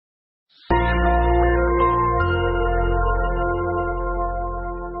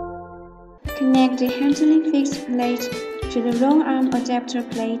the handling fixed plate to the Rollarm adapter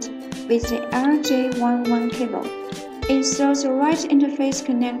plate with the RJ11 cable. Insert the right interface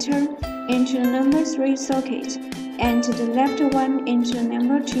connector into the number 3 socket and the left one into the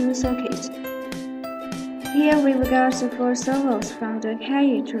number 2 socket. Here we regard the 4 servos from the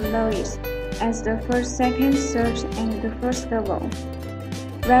highest to lowest as the first, second, third, and the first servo.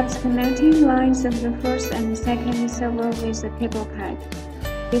 Wrap the connecting lines of the first and second servo with the cable pipe.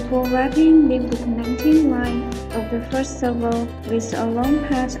 Before wrapping, leave the connecting line of the first servo with a long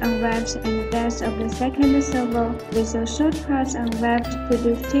part unwrapped and that of the second servo with a short part unwrapped to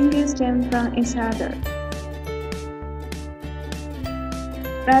distinguish them from each other.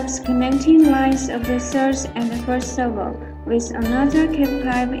 Wrap the connecting lines of the third and the first servo with another cable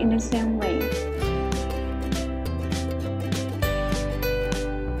pipe in the same way.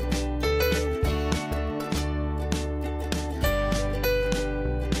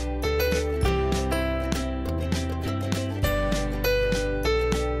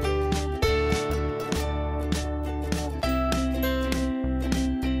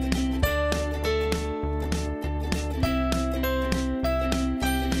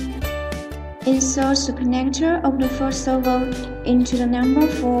 Insert the connector of the first servo into the number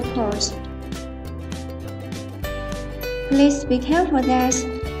 4 port. Please be careful that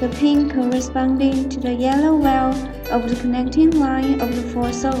the pin corresponding to the yellow wire of the connecting line of the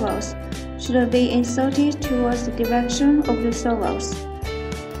 4 servos should be inserted towards the direction of the servos.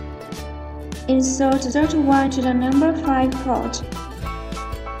 Insert the third one to the number 5 port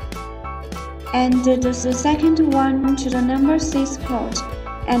and the second one to the number 6 port,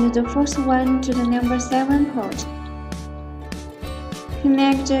 and the fourth one to the number 7 port.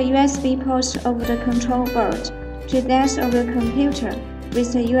 Connect the USB port of the control board to that of the computer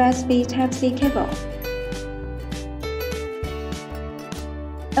with the USB Type-C cable.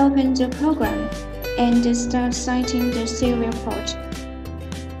 Open the program and start citing the serial port.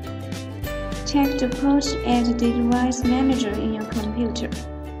 Check the port at the device manager in your computer.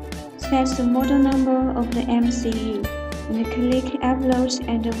 Set the model number of the MCU. And click Upload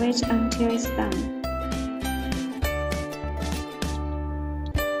and wait until it's done.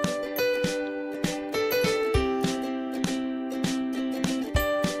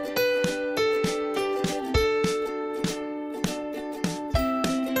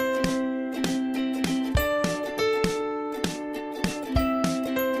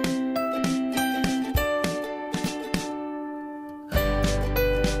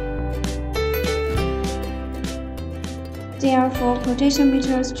 There are 4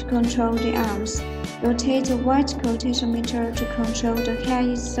 potentiometers to control the arms. Rotate the white potentiometer to control the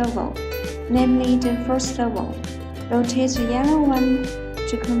highest servo, namely the first servo. Rotate the yellow one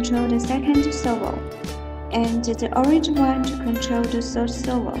to control the second servo, and the orange one to control the third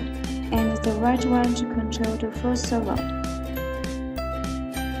servo, and the red one to control the fourth servo.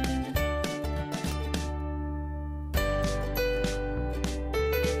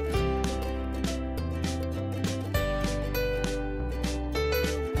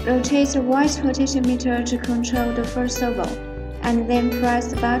 Rotate the white potentiometer to control the first servo, and then press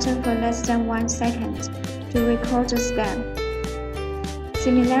the button for less than 1 second to record the step.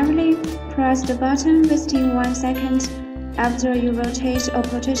 Similarly, press the button within 1 second after you rotate a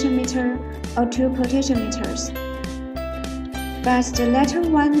potentiometer or 2 potentiometers. But the latter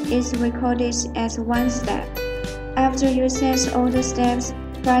one is recorded as 1 step. After you set all the steps,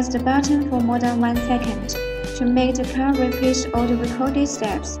 press the button for more than 1 second to make the car repeat all the recorded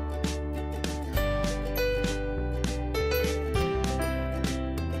steps.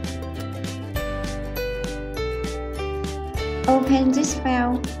 Open this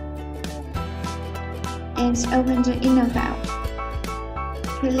file and open the inner file.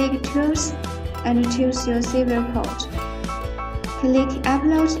 Click Tools and choose your serial port. Click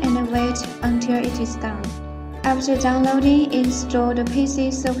Upload and wait until it is done. After downloading, install the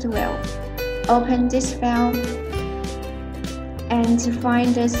PC software. Open this file and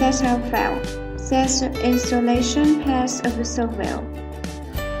find the setup file. Set the installation path of the software.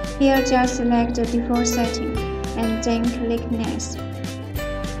 Here just select the default setting and then click Next.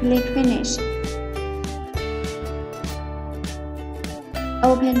 Click Finish.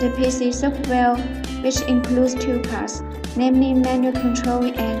 Open the PC software, which includes 2 parts, namely manual control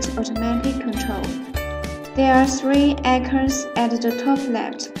and automatic control. There are 3 icons at the top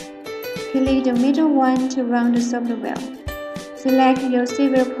left. Click the middle one to run the software. Select your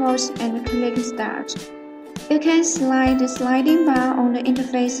serial port and click Start. You can slide the sliding bar on the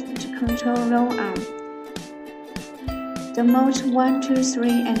interface to control Rollarm. The modes 1, 2, 3,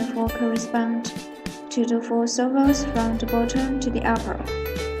 and 4 correspond to the 4 servos from the bottom to the upper.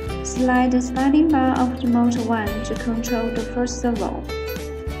 Slide the sliding bar of the mode 1 to control the first servo,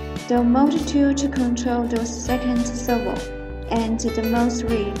 the mode 2 to control the second servo, and the mode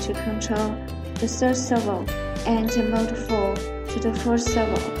 3 to control the third servo, and mode 4 to the fourth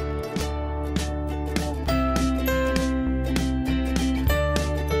servo.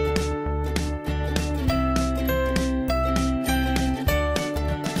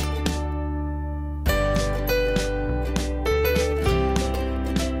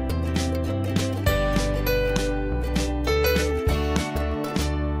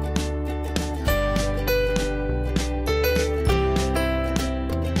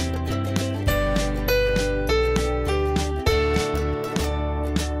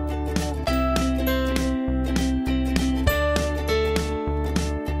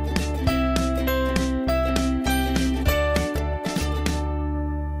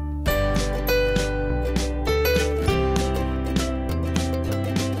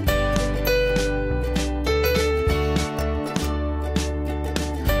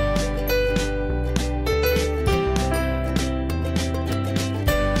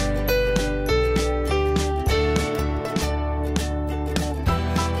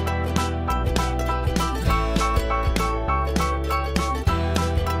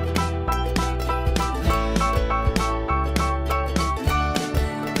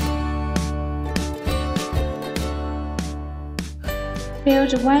 Fill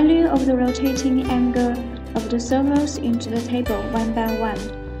the value of the rotating angle of the servos into the table one by one.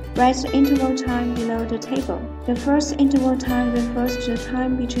 Write the interval time below the table. The first interval time refers to the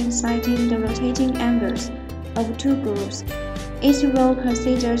time between sliding the rotating angles of two grooves. Each row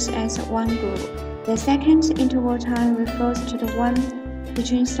considered as one groove. The second interval time refers to the one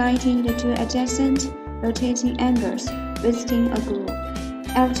between sliding the two adjacent rotating angles within a groove.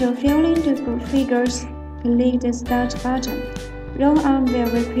 After filling the groove figures, click the Start button. Rollarm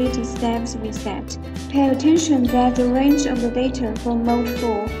will repeat the steps we set. Pay attention that the range of the data for mode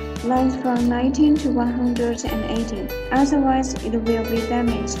 4 lies from 19 to 180, otherwise it will be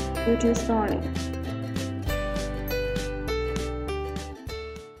damaged due to stalling.